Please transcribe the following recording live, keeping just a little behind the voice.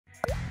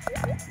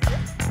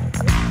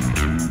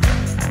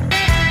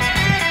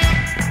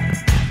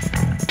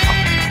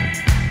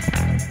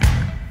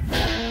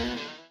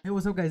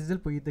what's up, guys? This is El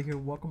Pollito here.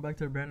 Welcome back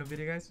to a brand new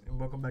video, guys, and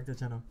welcome back to the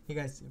channel. Hey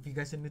guys, if you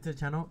guys are new to the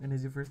channel and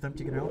it's your first time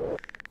checking it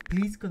out,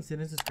 please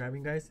consider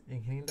subscribing, guys,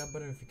 and hitting that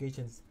button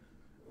notifications.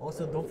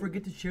 Also, don't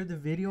forget to share the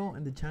video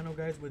and the channel,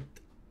 guys, with,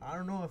 I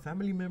don't know, a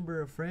family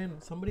member, a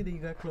friend, somebody that you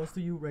got close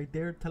to you right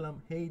there. Tell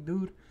them, hey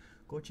dude,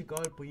 go check out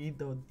El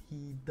Pollito.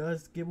 He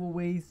does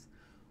giveaways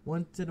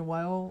once in a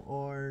while,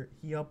 or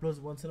he uploads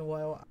once in a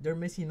while. They're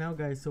missing out,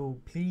 guys, so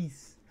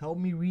please help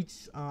me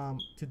reach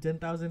to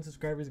 10,000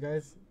 subscribers,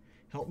 guys.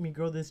 Help me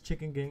grow this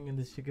chicken gang and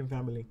this chicken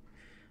family.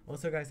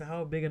 Also, guys, I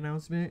have a big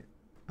announcement.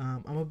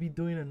 I'm gonna be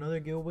doing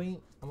another giveaway.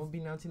 I'm gonna be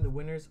announcing the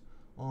winners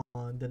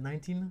on the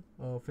 19th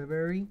of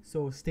February,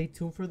 so stay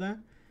tuned for that.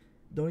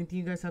 The only thing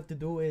you guys have to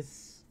do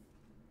is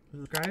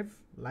subscribe,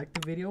 like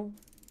the video,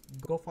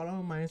 go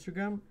follow my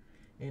Instagram,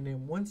 and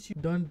then once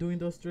you're done doing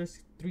those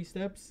three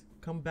steps,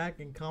 come back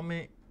and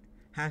comment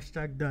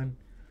 #done.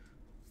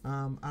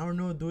 I don't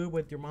know, do it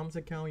with your mom's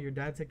account, your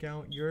dad's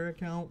account, your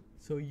account,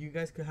 so you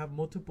guys could have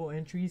multiple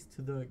entries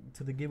to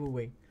the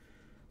giveaway.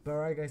 But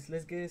alright, guys,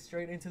 let's get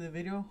straight into the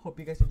video. Hope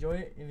you guys enjoy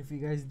it, and if you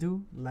guys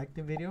do, like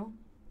the video.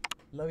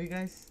 Love you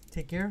guys.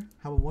 Take care.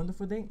 Have a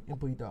wonderful day, and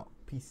Pollito out.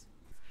 Peace.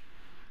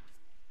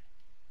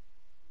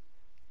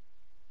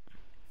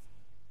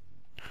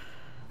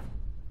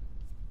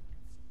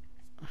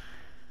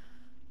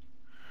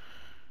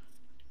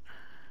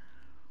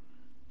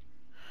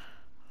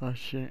 Oh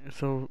shit,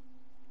 so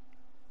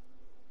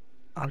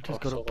I'll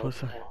just go to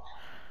Pusa.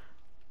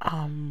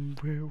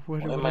 Where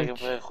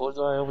Who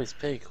do I always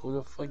pick? Who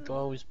the fuck do I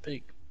always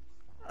pick?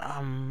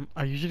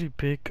 I usually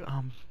pick,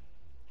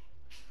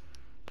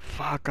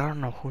 fuck, I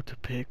don't know who to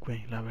pick,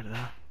 wey, la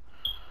verdad.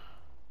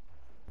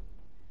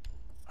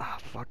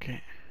 Fuck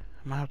it.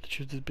 I might have to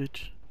choose this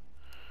bitch.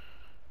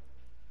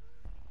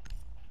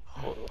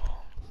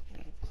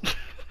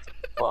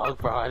 Fuck,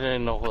 bro, I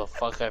didn't know who the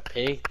fuck I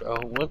picked, bro.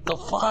 What the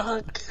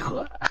fuck?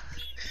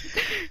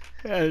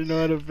 I didn't know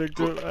how to pick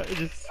her.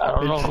 I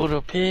don't know who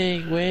to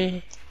pick,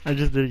 wey. I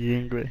just did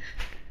Ying, wey.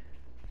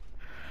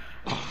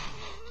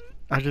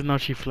 I just know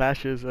she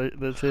flashes.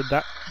 That's it.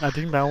 That, I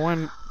think that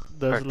one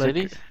does Her like...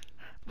 titties?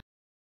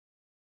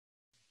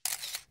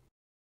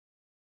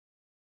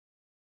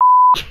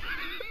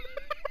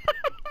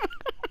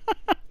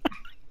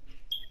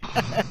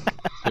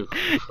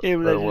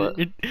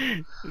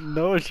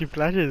 No, she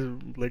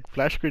flashes like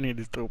flash grenade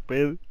is so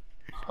bad.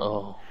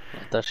 Oh,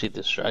 I thought she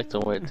distracted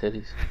him with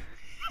titties.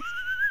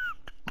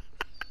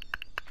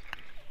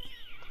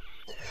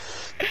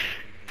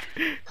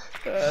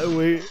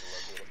 Wait.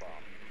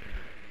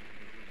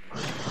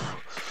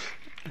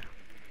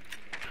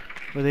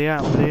 Where they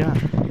at? Where they at?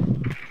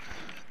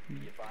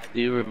 Do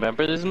you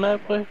remember this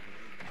map, boy?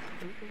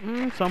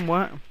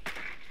 Somewhat.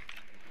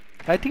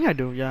 I think I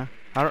do, yeah.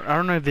 I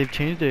don't know if they've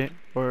changed it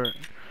or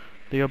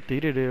they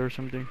updated it or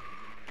something.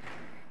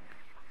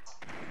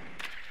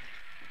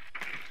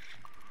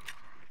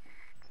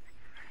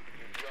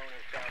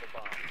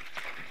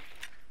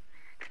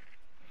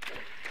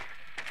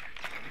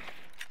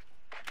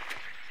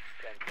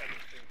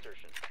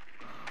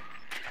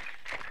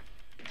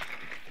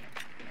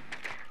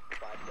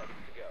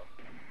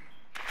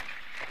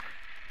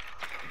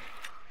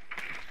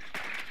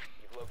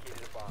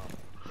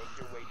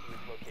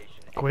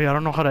 Wait, I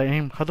don't know how to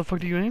aim. How the fuck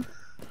do you aim?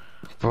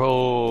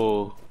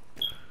 Bro.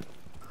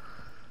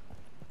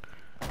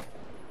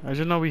 I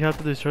just know we have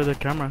to destroy the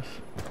cameras.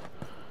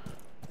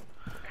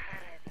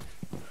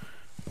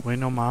 Wait,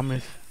 no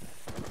mames.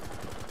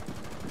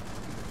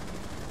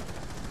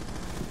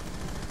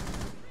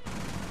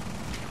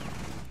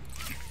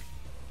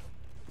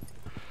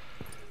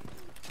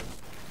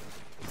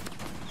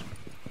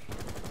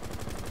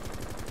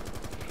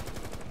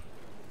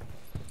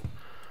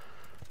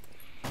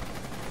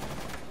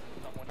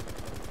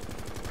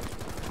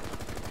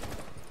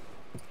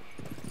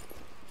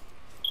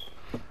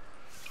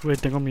 Güey,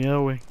 tengo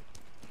miedo, güey.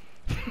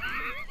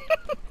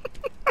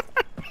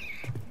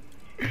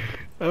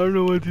 I don't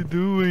know what to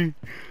do, güey.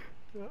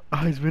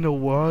 It's been a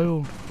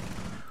while.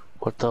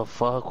 What the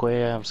fuck,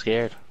 way? I'm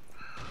scared.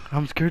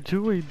 I'm scared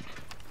too, güey.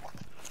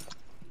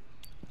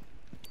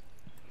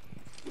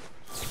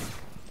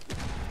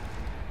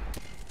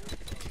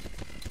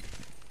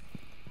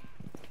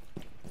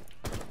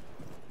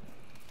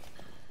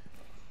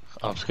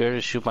 I'm scared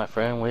to shoot my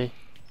friend, way.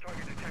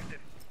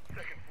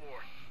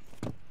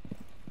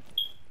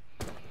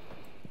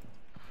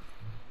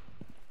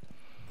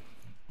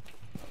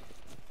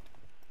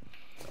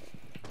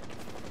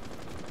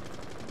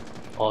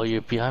 Oh,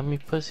 you're behind me,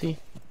 pussy?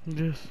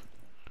 Yes.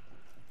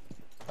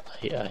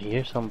 I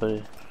hear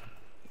somebody.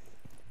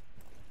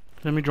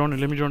 Let me drone it,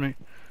 let me drone it.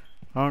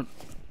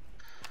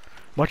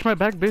 Watch my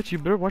back, bitch. You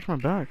better watch my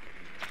back.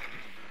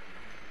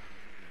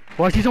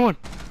 Oh, I see someone.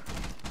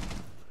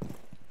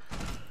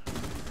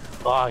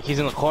 Oh, he's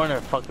in the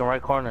corner, fucking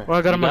right corner. Oh,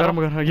 I got him, I got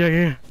him.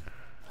 Yeah.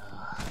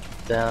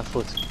 Damn, that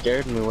fool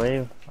scared me, way.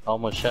 I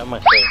almost shot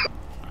myself.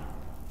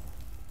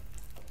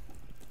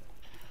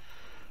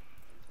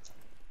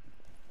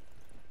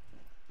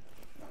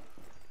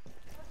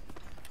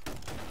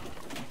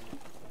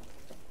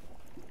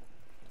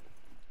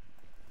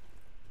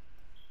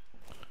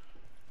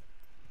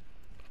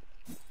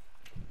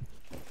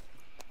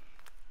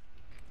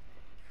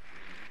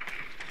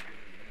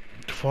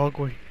 fuck,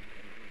 wait.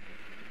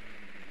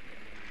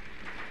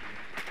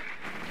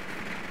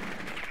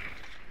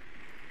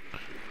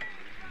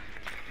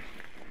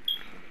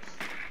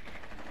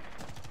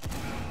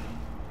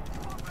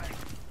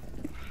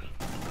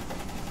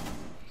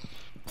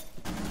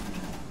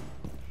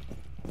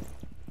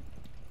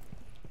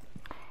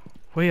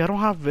 Wait, I don't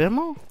have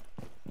ammo?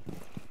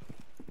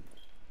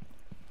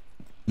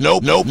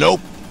 Nope, nope, nope.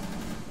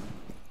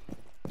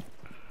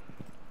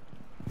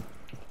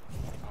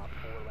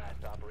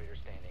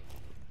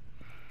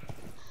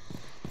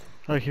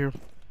 Right here.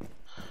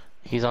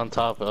 He's on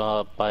top,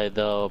 by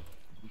the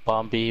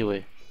bomb B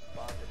way.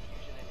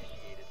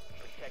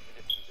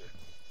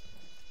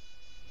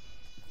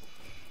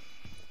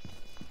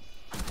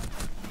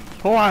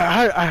 Oh,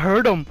 I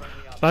heard him.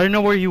 But I didn't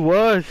know where he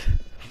was.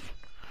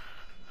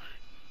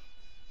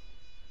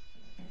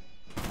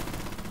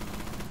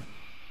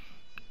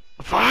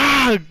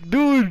 Fuck,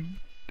 dude.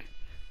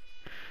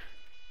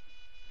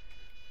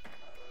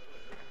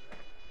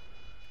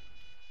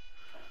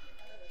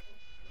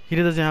 He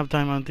doesn't have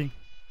time, I don't think.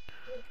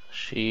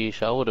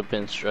 Sheesh, I would have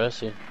been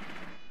stressing.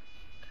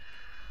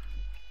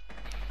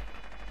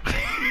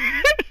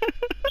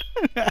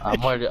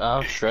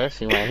 I'm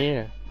stressing right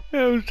here.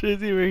 I'm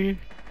stressing right here.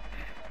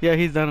 Yeah,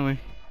 he's done with.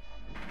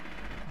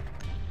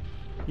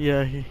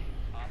 Yeah, he.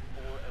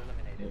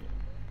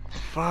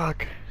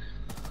 Fuck.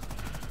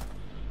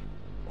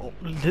 Oh,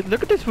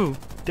 look at this fool.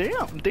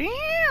 Damn,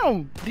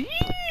 damn,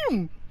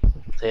 damn.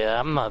 Yeah,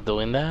 I'm not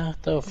doing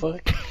that. The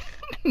fuck?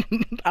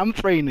 I'm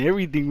spraying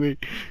everything,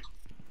 wait.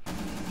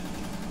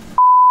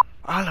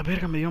 Ah, la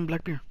verga, me dio un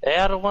black beer. Hey,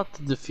 I don't want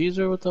the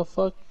diffuser. What the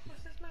fuck?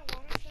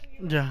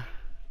 Yeah.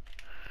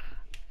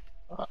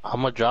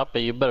 I'm gonna drop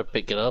it. You better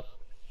pick it up.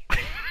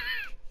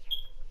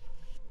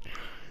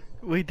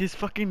 Wait, this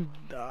fucking.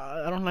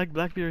 I don't like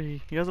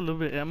Blackbeard. He has a little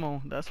bit of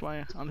ammo. That's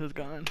why on his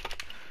gun.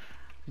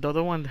 The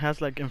other one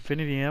has like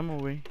infinity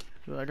ammo. Wait,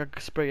 so I got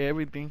to spray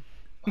everything.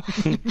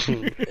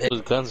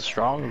 His gun's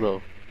strong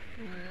though.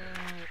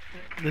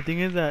 The thing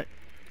is that.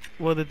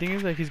 Well, the thing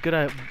is that he's good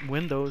at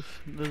windows.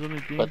 That's the only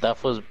thing. But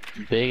that was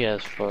big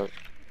as fuck.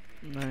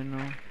 I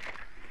know.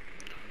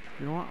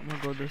 You know what? I'm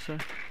gonna go this way.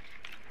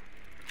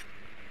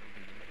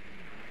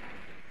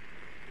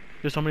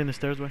 There's somebody in the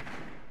stairs way.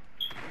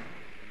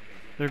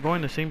 They're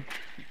going the same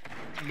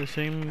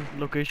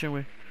location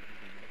way.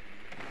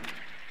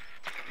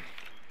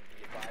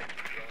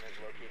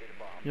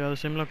 Yeah, the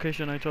same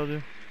location I told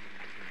you.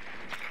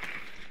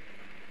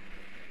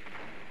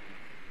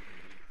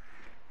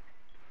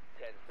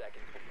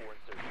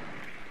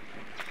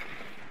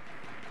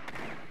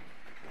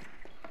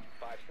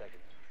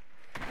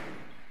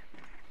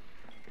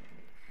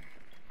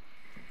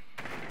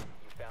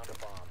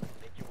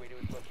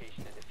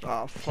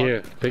 Ah, fuck.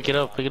 Here, pick it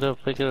up, pick it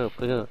up, pick it up,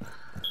 pick it up.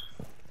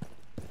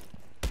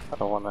 I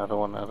don't want it, I don't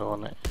want it, I don't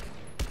want it.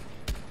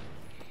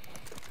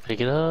 Pick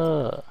it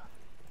up.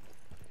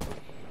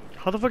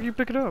 How the fuck you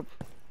pick it up?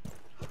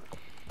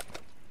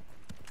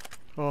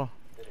 Oh.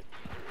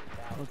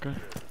 Okay.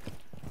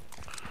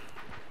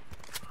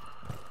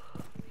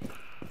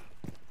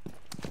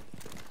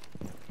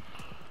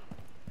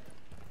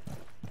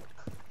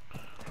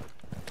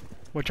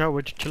 Watch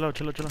out, chill out,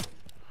 chill out, chill out.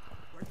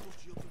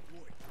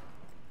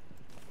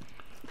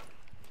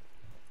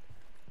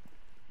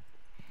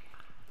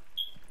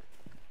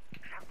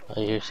 I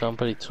hear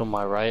somebody to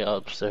my right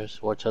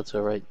upstairs. Watch out to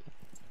the right.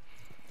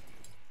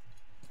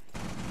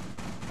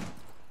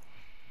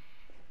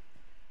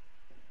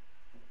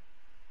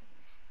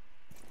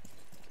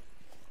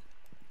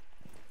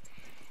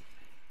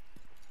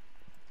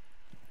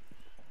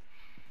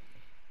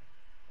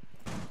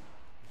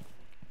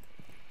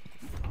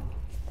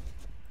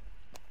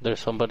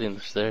 There's somebody in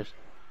the stairs.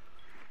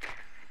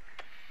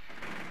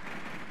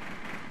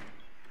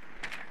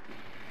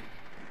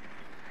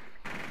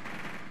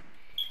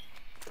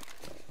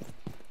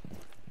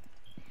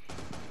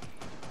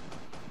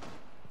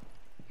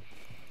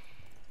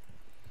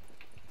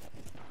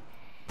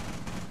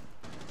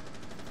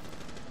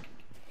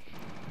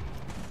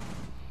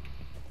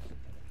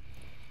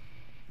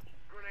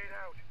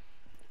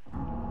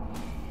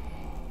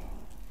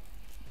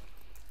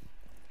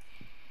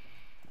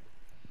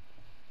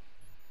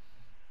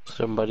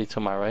 Somebody to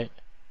my right.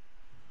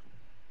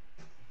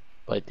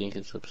 But I think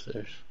it's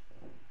upstairs.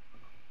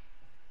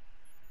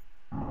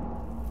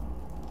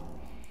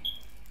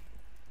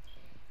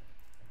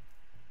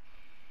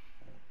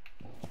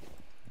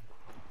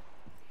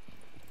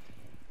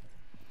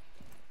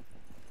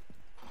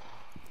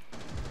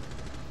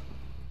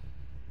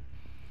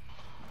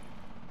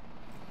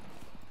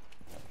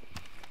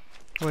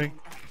 Wait.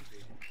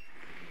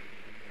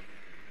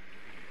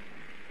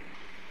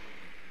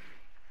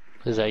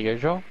 Is that your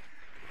drone?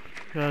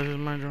 Yeah, this is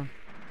my drone.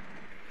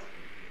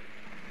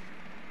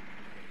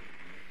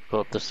 Go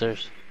up the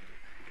stairs.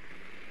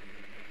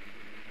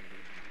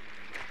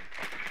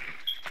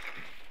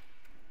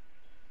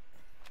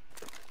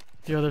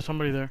 Yeah, there's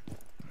somebody there.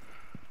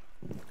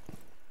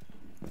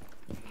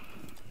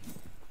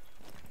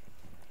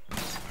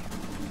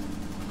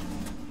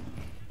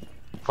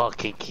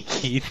 fucking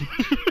Kiki.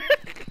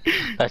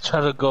 I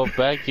try to go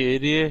back, you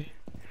idiot.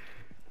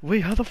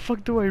 Wait, how the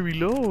fuck do I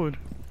reload?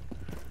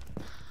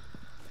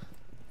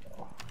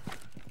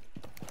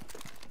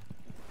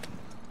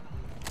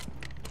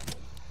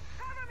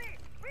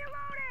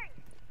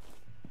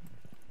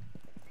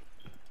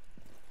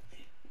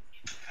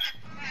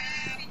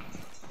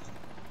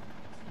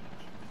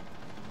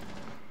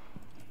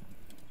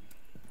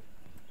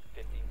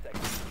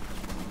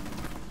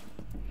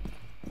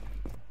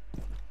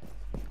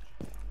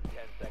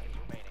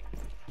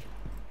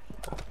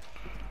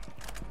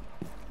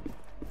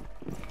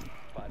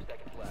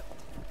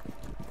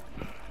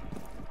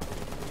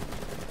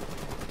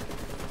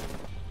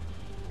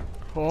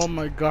 Oh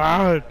my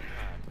god.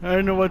 I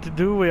don't know what to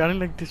do. Wait, I don't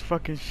like this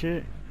fucking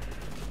shit.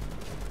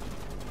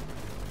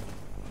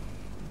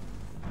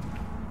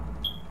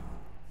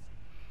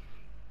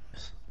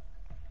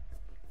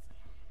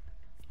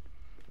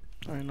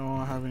 I know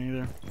I haven't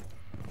either.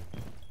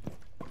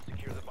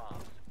 Secure the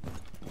bombs.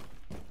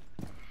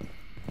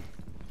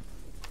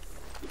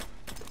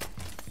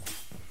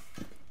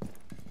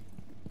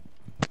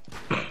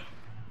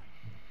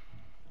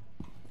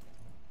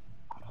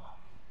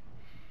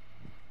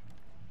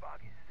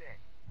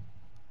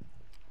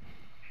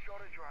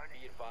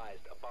 Be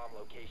advised, a bomb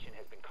location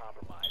has been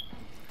compromised.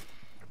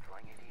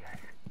 Deploying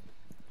ADS.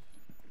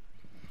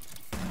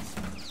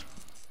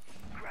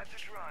 Grab the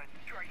drone,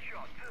 straight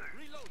shot, two.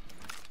 Reload.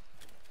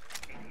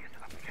 ADS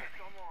up, test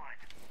online.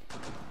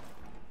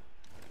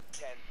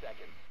 10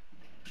 seconds.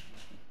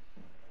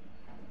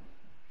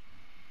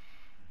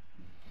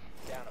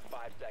 Down to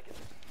 5 seconds.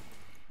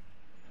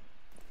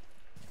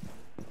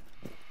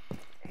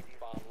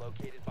 Bomb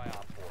located by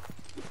Op 4.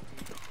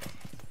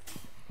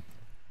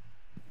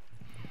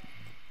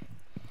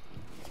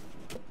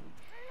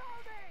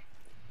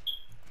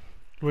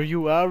 Where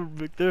you at,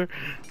 Victor?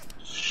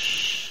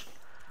 Shh.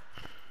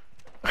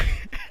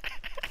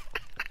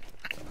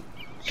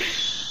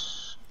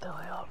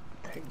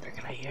 They're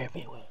gonna hear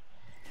me.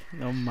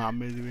 No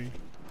mames, güey.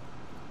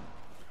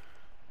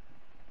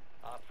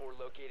 Op 4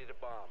 located a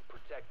bomb.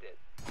 Protect it.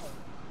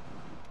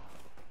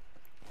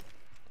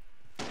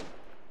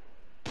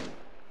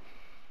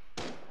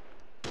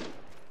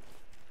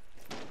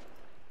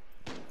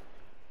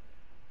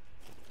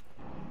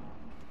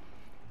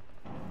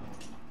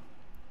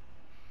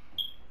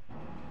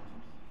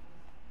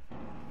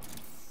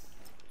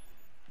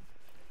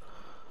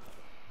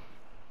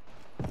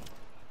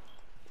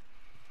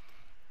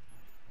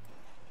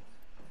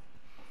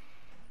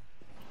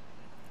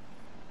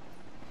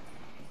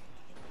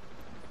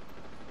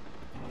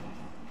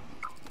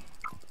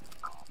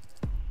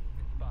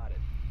 Spotted.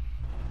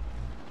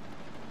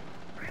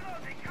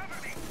 Reloading,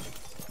 cover me.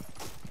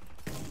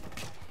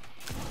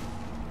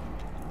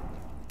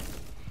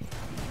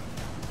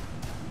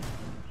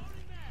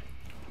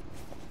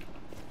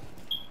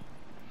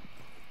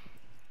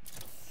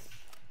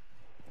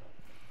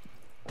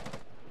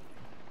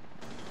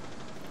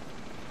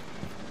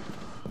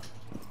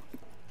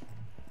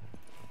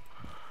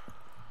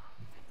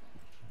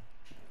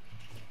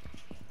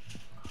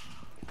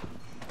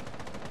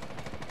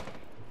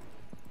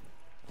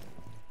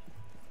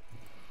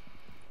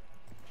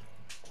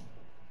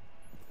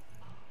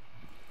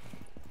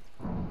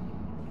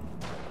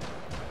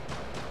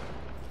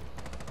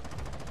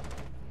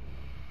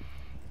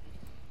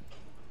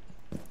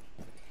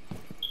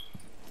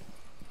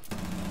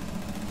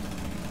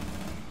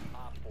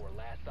 Op 4,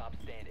 last stop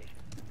standing.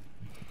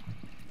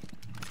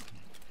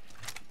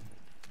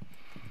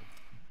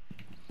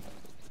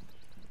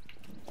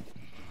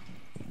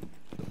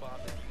 The bomb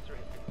diffuser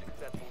has been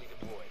successfully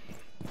deployed.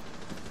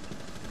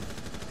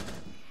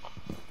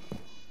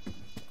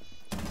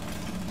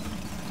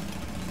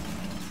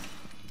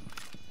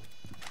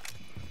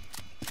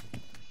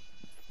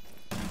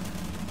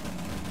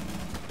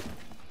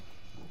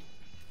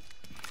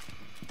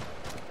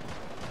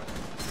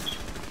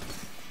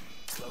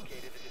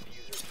 Located the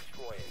diffuser,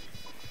 destroy it.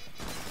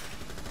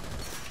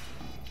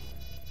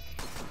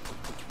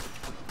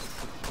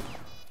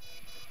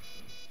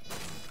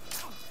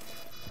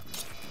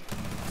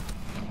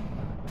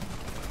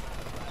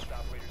 Last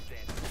operator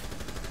standing.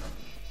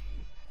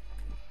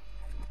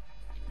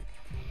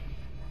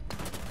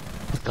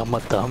 I'm a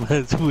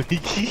dumbass,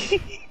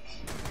 Wiki.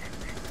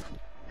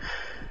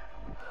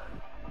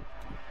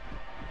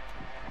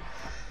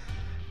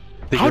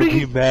 They're How gonna did be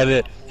you- mad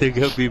at. They're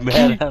gonna be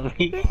mad at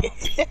me.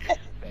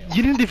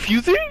 You didn't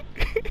defuse it?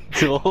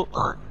 So,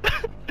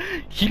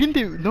 He didn't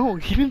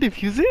he didn't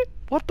defuse it?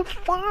 What the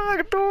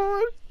fuck,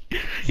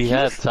 dude? he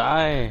had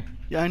time.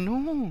 Yeah, I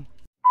know.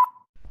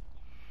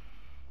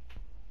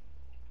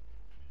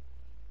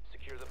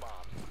 Secure the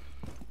bombs.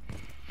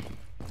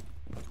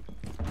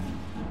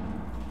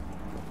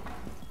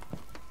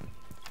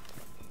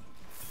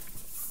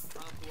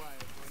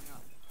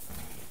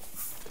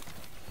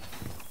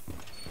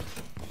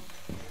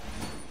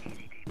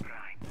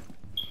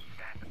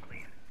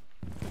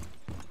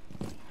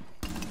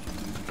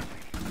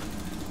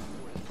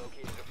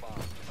 Located a bomb.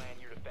 Plan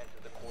your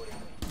defenses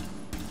accordingly.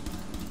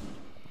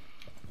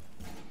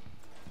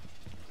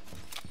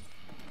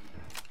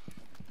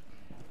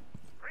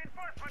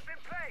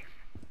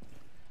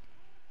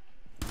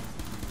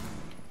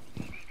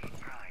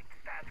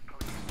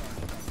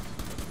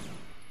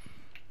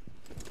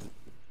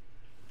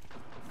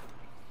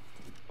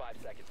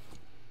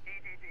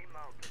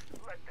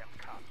 out. Let them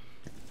come.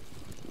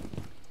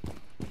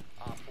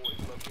 Op 4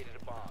 has located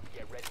a bomb.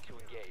 Get ready to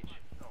engage.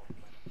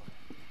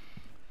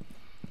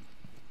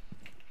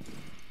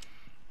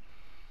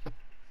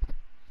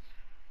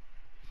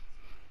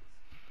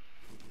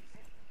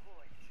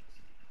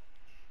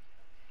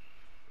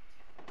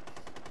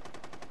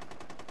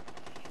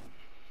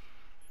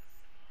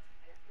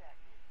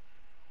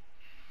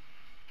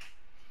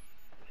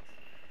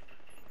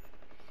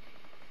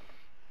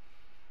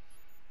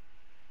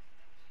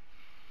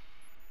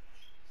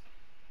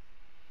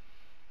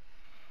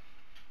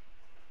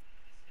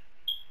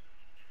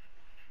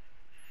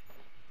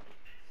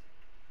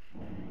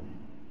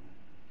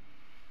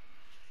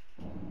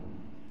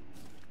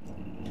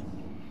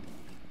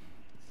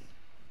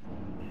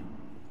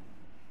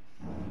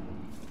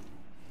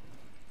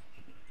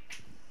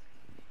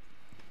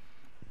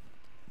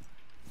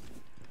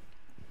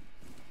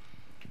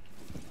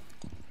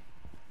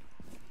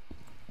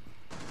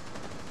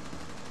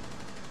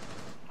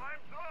 I'm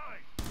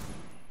blind.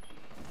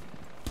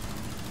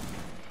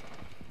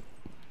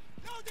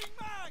 Loading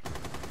mag.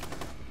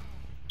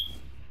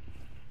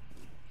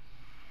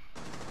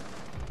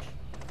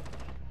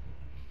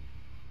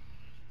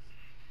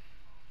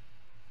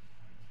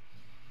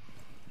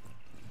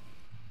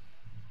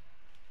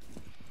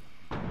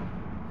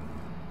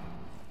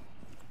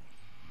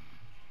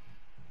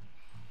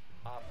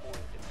 Op 4 is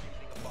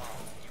defusing a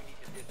bomb. You need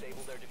to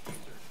disable their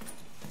diffuser.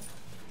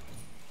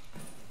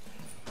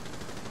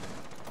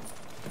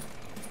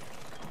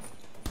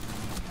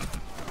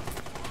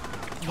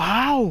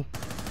 Wow!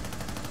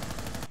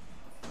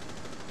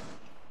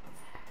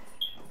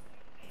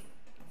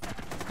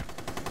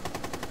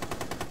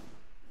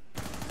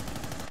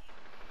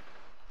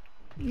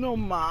 No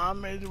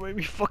mames, way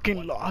we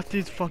fucking lost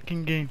this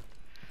fucking game.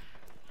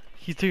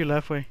 He's to your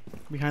left way,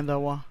 behind that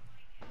wall.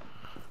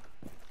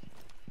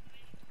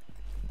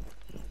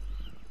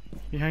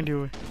 Behind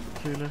you, way.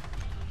 To your left.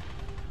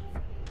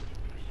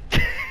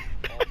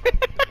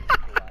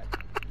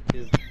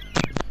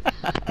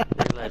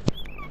 They're like,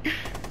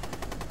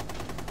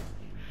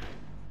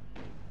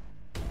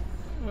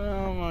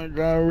 Oh my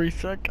god, we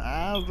suck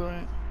ass,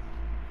 man.